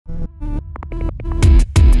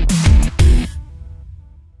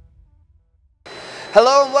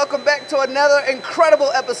Hello and welcome back to another incredible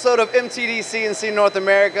episode of MTD CNC North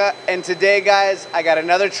America. And today, guys, I got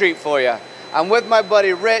another treat for you. I'm with my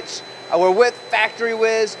buddy Rich. We're with Factory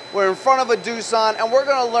Whiz. We're in front of a Doosan, and we're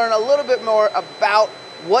going to learn a little bit more about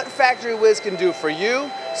what Factory Whiz can do for you,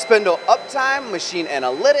 spindle uptime, machine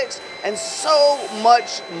analytics, and so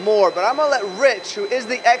much more. But I'm going to let Rich, who is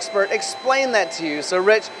the expert, explain that to you. So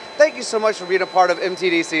Rich, thank you so much for being a part of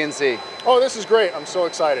MTD CNC. Oh, this is great. I'm so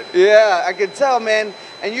excited. Yeah, I can tell, man.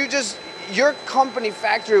 And your company,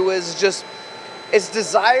 Factory Whiz, it's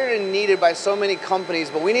desired and needed by so many companies,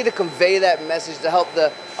 but we need to convey that message to help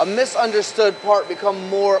a misunderstood part become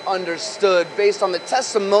more understood based on the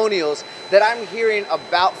testimonials that I'm hearing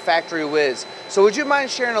about Factory Whiz. So would you mind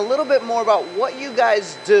sharing a little bit more about what you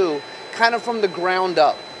guys do kind of from the ground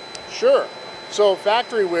up? Sure. So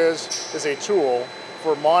Factory Whiz is a tool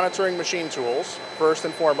for monitoring machine tools, first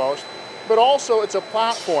and foremost, but also it's a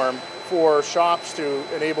platform for shops to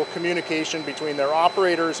enable communication between their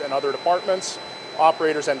operators and other departments,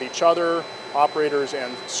 operators and each other, operators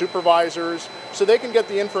and supervisors, so they can get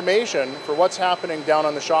the information for what's happening down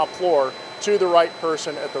on the shop floor to the right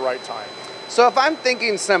person at the right time. So if I'm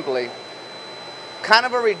thinking simply, kind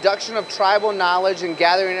of a reduction of tribal knowledge and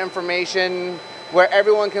gathering information where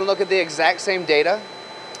everyone can look at the exact same data?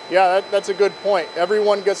 Yeah, that's a good point.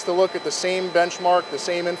 Everyone gets to look at the same benchmark, the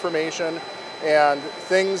same information, and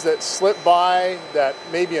things that slip by that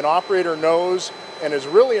maybe an operator knows and is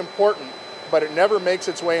really important, but it never makes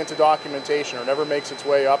its way into documentation or never makes its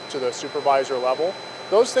way up to the supervisor level.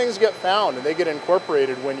 Those things get found and they get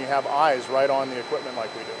incorporated when you have eyes right on the equipment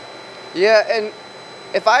like we do. Yeah, and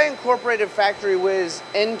if I incorporated Factory Whiz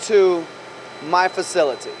into my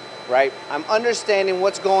facility, right, I'm understanding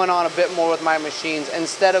what's going on a bit more with my machines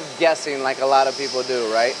instead of guessing like a lot of people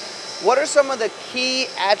do, right? What are some of the key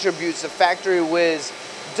attributes that Factory Whiz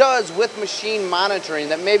does with machine monitoring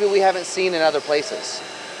that maybe we haven't seen in other places?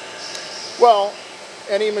 Well,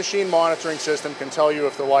 any machine monitoring system can tell you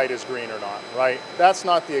if the light is green or not, right? That's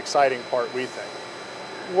not the exciting part, we think.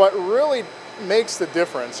 What really makes the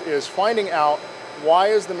difference is finding out why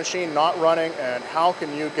is the machine not running and how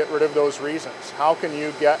can you get rid of those reasons? How can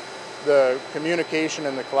you get the communication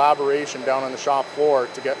and the collaboration down on the shop floor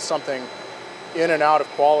to get something in and out of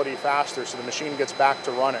quality faster so the machine gets back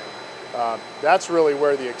to running? That's really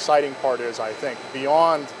where the exciting part is, I think.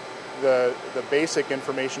 Beyond the basic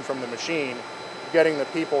information from the machine, getting the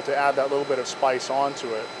people to add that little bit of spice onto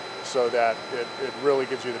it so that it really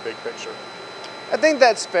gives you the big picture. I think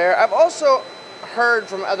that's fair. I've also heard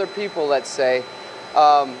from other people, let's say,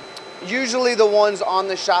 usually the ones on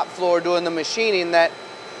the shop floor doing the machining, that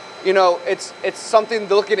you know, it's something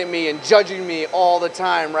looking at me and judging me all the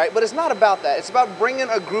time, right? But it's not about that. It's about bringing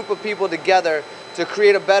a group of people together to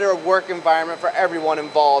create a better work environment for everyone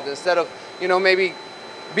involved, instead of, you know, maybe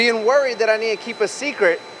being worried that I need to keep a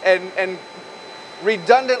secret and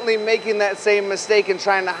redundantly making that same mistake and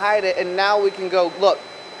trying to hide it. And now we can go, look,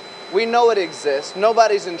 we know it exists.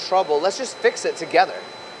 Nobody's in trouble. Let's just fix it together.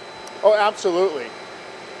 Oh, absolutely.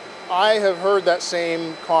 I have heard that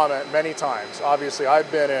same comment many times. Obviously, I've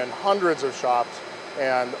been in hundreds of shops,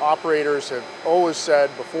 and operators have always said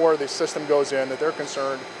before the system goes in that they're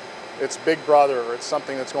concerned it's Big Brother or it's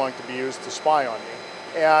something that's going to be used to spy on me.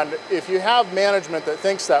 And if you have management that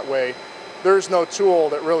thinks that way, there's no tool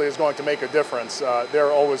that really is going to make a difference.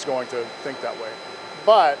 They're always going to think that way.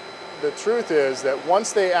 But the truth is that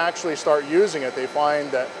once they actually start using it, they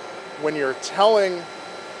find that when you're telling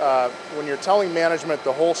management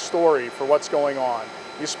the whole story for what's going on,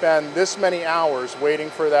 you spend this many hours waiting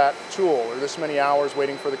for that tool or this many hours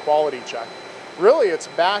waiting for the quality check. Really, it's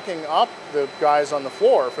backing up the guys on the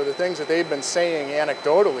floor for the things that they've been saying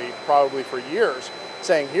anecdotally probably for years,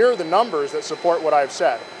 saying, here are the numbers that support what I've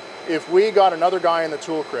said. If we got another guy in the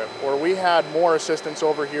tool crib or we had more assistants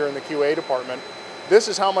over here in the QA department, this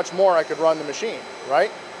is how much more I could run the machine, right?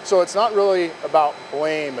 So it's not really about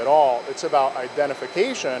blame at all. It's about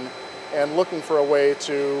identification and looking for a way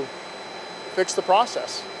to fix the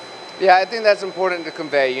process. Yeah, I think that's important to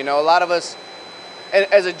convey. You know, a lot of us,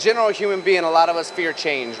 as a general human being, a lot of us fear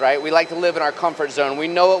change, right? We like to live in our comfort zone. We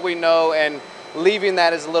know what we know, and leaving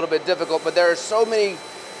that is a little bit difficult, but there are so many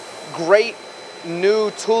great new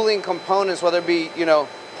tooling components, whether it be, you know,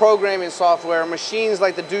 programming software, machines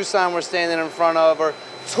like the Doosan we're standing in front of, or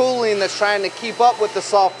tooling that's trying to keep up with the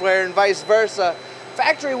software and vice versa.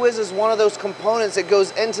 Factory Whiz is one of those components that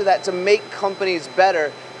goes into that to make companies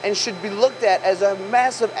better and should be looked at as a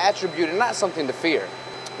massive attribute and not something to fear.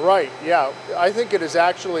 Right, yeah. I think it is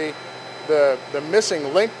actually the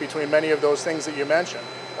missing link between many of those things that you mentioned.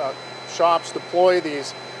 Shops deploy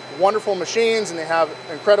these wonderful machines, and they have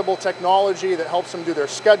incredible technology that helps them do their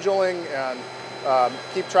scheduling and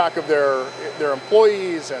keep track of their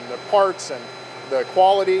employees and the parts and the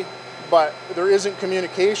quality. But there isn't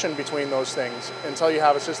communication between those things until you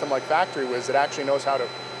have a system like Factory Whiz that actually knows how to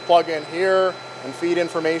plug in here and feed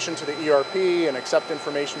information to the ERP and accept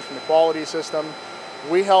information from the quality system.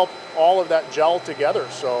 We help all of that gel together,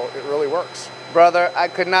 so it really works. Brother, I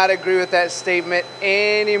could not agree with that statement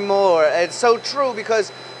anymore. It's so true,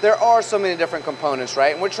 because there are so many different components,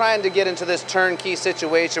 right? And we're trying to get into this turnkey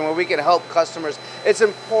situation where we can help customers. It's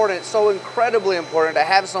important, so incredibly important, to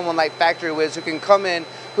have someone like Factory Whiz who can come in,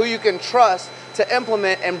 who you can trust to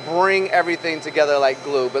implement and bring everything together like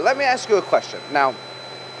glue. But let me ask you a question. Now,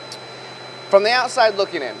 from the outside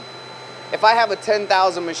looking in, if I have a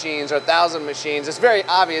 10,000 machines or 1,000 machines, it's very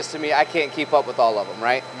obvious to me I can't keep up with all of them,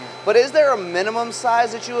 right? But is there a minimum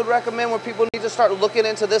size that you would recommend where people need to start looking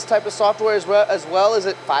into this type of software as well? Is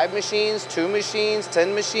it 5 machines, 2 machines,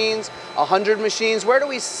 10 machines, 100 machines? Where do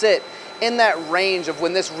we sit in that range of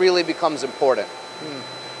when this really becomes important?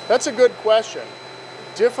 That's a good question.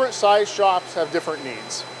 Different size shops have different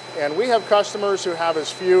needs. And we have customers who have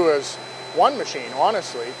as few as 1 machine,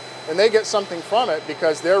 honestly, and they get something from it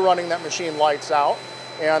because they're running that machine lights out,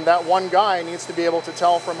 and that one guy needs to be able to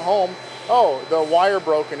tell from home, oh, the wire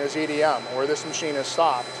broke in his EDM, or this machine is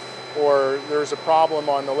stopped, or there's a problem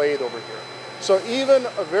on the lathe over here. So even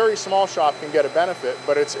a very small shop can get a benefit,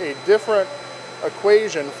 but it's a different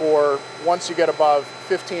equation for once you get above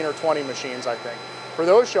 15 or 20 machines, I think. For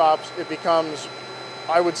those shops, it becomes,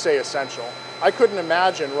 I would say, essential. I couldn't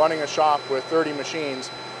imagine running a shop with 30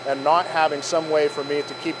 machines and not having some way for me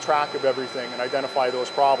to keep track of everything and identify those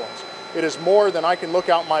problems. It is more than I can look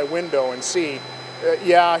out my window and see,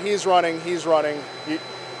 yeah, he's running.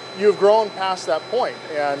 You've grown past that point,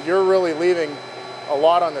 and you're really leaving a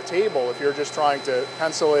lot on the table if you're just trying to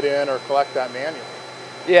pencil it in or collect that manually.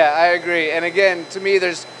 Yeah, I agree. And again, to me,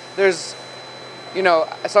 there's, you know,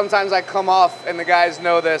 sometimes I come off, and the guys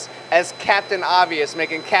know this, as Captain Obvious,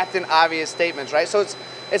 making Captain Obvious statements, right? So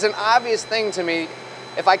it's an obvious thing to me.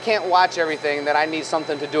 If I can't watch everything, then I need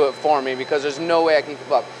something to do it for me, because there's no way I can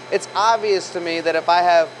keep up. It's obvious to me that if I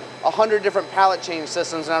have 100 different pallet change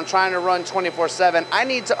systems and I'm trying to run 24/7, I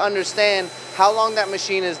need to understand how long that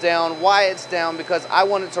machine is down, why it's down, because I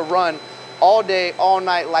want it to run all day, all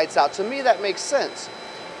night, lights out. To me, that makes sense.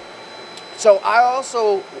 So I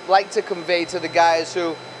also like to convey to the guys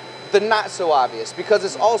who, the not so obvious, because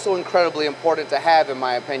it's also incredibly important to have, in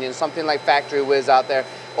my opinion, something like Factory Whiz out there,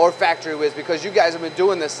 or Factory Whiz, because you guys have been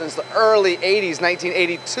doing this since the early 80s,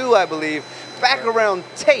 1982, I believe, back around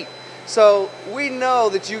tape. So we know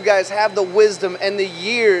that you guys have the wisdom and the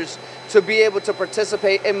years to be able to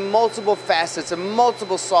participate in multiple facets and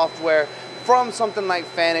multiple software, from something like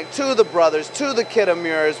Fanuc to the Brothers, to the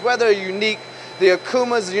Kitamuras, whether unique, the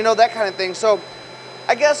Akumas, you know, that kind of thing. So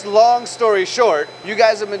I guess long story short, you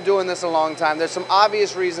guys have been doing this a long time. There's some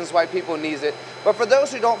obvious reasons why people need it. But for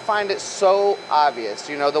those who don't find it so obvious,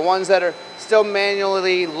 you know, the ones that are still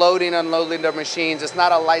manually loading, unloading their machines, it's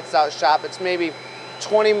not a lights out shop, it's maybe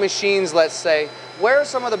 20 machines, let's say. Where are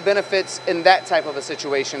some of the benefits in that type of a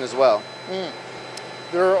situation as well?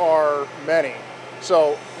 There are many.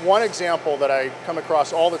 So one example that I come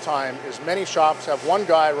across all the time is many shops have one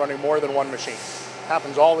guy running more than one machine.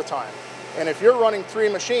 Happens all the time. And if you're running 3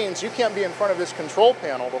 machines, you can't be in front of this control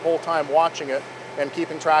panel the whole time watching it and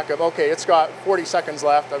keeping track of, okay, it's got 40 seconds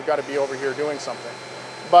left, I've got to be over here doing something.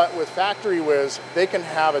 But with Factory Whiz, they can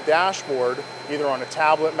have a dashboard, either on a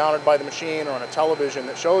tablet mounted by the machine or on a television,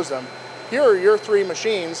 that shows them, here are your 3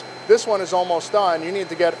 machines, this one is almost done, you need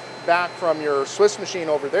to get back from your Swiss machine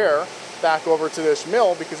over there, back over to this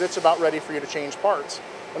mill, because it's about ready for you to change parts.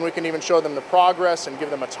 And we can even show them the progress and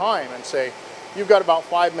give them a time and say, you've got about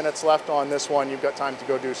 5 minutes left on this one, you've got time to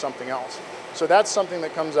go do something else. So that's something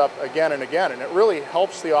that comes up again and again, and it really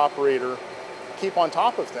helps the operator keep on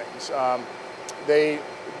top of things.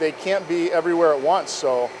 They can't be everywhere at once,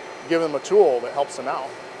 so give them a tool that helps them out.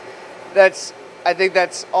 I think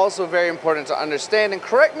that's also very important to understand, and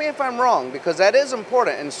correct me if I'm wrong, because that is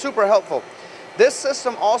important and super helpful. This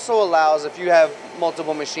system also allows, if you have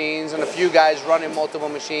multiple machines and a few guys running multiple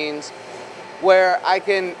machines, where I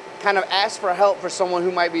can kind of ask for help for someone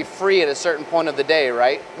who might be free at a certain point of the day,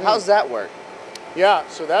 right? How's that work? Yeah,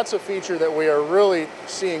 so that's a feature that we are really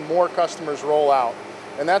seeing more customers roll out,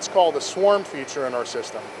 and that's called the swarm feature in our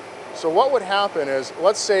system. So what would happen is,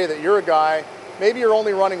 let's say that you're a guy, maybe you're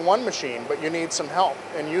only running 1 machine, but you need some help,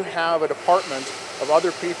 and you have a department of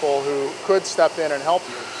other people who could step in and help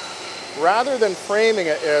you. Rather than framing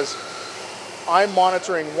it as, I'm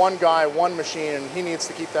monitoring 1 guy, 1 machine, and he needs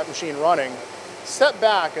to keep that machine running, step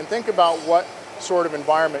back and think about what sort of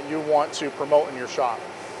environment you want to promote in your shop.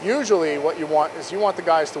 Usually what you want is you want the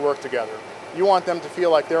guys to work together. You want them to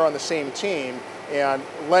feel like they're on the same team, and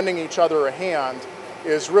lending each other a hand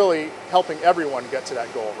is really helping everyone get to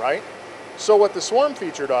that goal, right? So what the swarm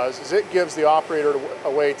feature does is it gives the operator a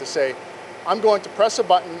way to say, I'm going to press a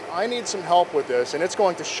button, I need some help with this, and it's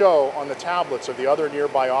going to show on the tablets of the other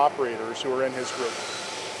nearby operators who are in his group.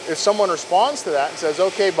 If someone responds to that and says,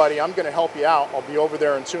 okay buddy, I'm going to help you out, I'll be over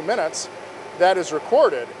there in 2 minutes, that is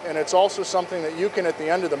recorded, and it's also something that you can at the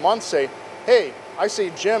end of the month say, hey, I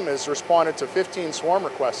see Jim has responded to 15 swarm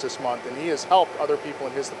requests this month and he has helped other people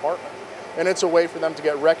in his department. And it's a way for them to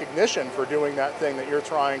get recognition for doing that thing that you're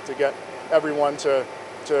trying to get everyone to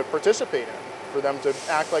participate in, for them to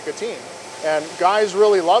act like a team. And guys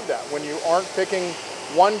really love that. When you aren't picking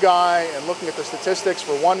one guy and looking at the statistics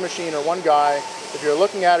for one machine or one guy, if you're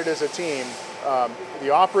looking at it as a team, the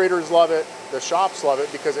operators love it, the shops love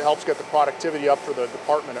it, because it helps get the productivity up for the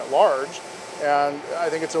department at large. And I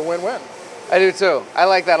think it's a win-win. I do too. I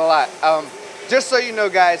like that a lot. Just so you know,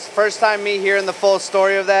 guys, first time me hearing the full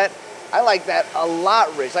story of that, I like that a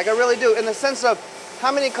lot, Rich. Like, I really do, in the sense of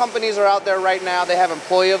how many companies are out there right now, they have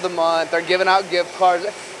Employee of the Month, they're giving out gift cards,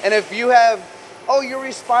 and if you have, oh, you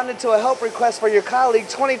responded to a help request for your colleague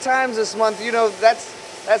 20 times this month, you know, that's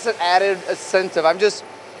an added incentive. I'm just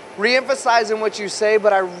re-emphasizing what you say,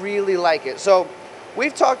 but I really like it. So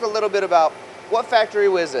we've talked a little bit about what Factory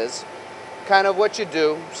Whiz is, kind of what you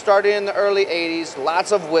do, started in the early 80s,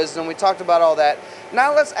 lots of wisdom, we talked about all that.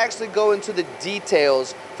 Now let's actually go into the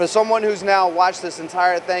details for someone who's now watched this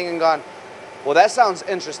entire thing and gone, well, that sounds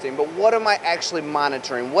interesting, but what am I actually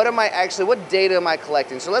monitoring? What data am I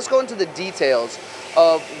collecting? So let's go into the details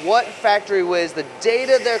of what Factory Whiz, the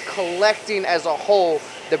data they're collecting as a whole,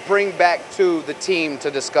 to bring back to the team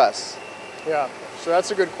to discuss. Yeah, so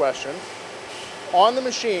that's a good question. On the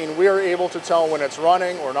machine, we are able to tell when it's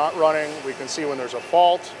running or not running. We can see when there's a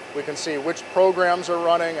fault. We can see which programs are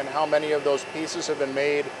running and how many of those pieces have been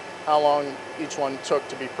made, how long each one took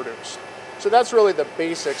to be produced. So that's really the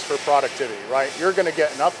basics for productivity, right? You're going to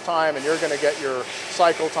get enough time and you're going to get your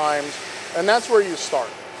cycle times, and that's where you start.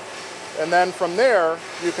 And then from there,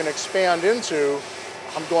 you can expand into,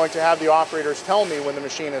 I'm going to have the operators tell me when the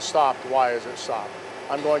machine is stopped, why is it stopped?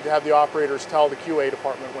 I'm going to have the operators tell the QA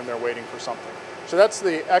department when they're waiting for something. So that's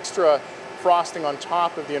the extra frosting on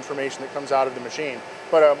top of the information that comes out of the machine.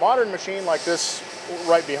 But a modern machine like this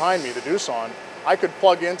right behind me, the Doosan, I could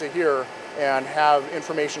plug into here and have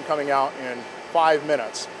information coming out in 5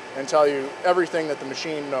 minutes and tell you everything that the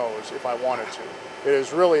machine knows if I wanted to. It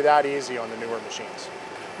is really that easy on the newer machines.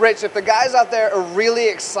 Rich, if the guys out there are really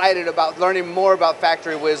excited about learning more about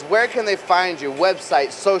Factory Whiz, where can they find you?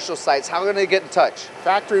 Websites, social sites, how can they get in touch?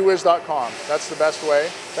 FactoryWhiz.com, that's the best way.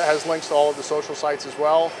 That has links to all of the social sites as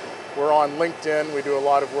well. We're on LinkedIn, we do a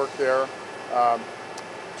lot of work there.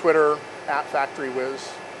 Twitter,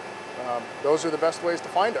 @FactoryWhiz. Those are the best ways to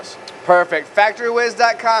find us. Perfect.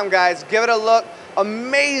 FactoryWhiz.com, guys. Give it a look.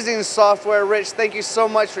 Amazing software. Rich, thank you so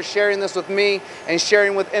much for sharing this with me and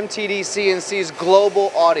sharing with MTD CNC's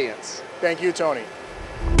global audience. Thank you, Tony.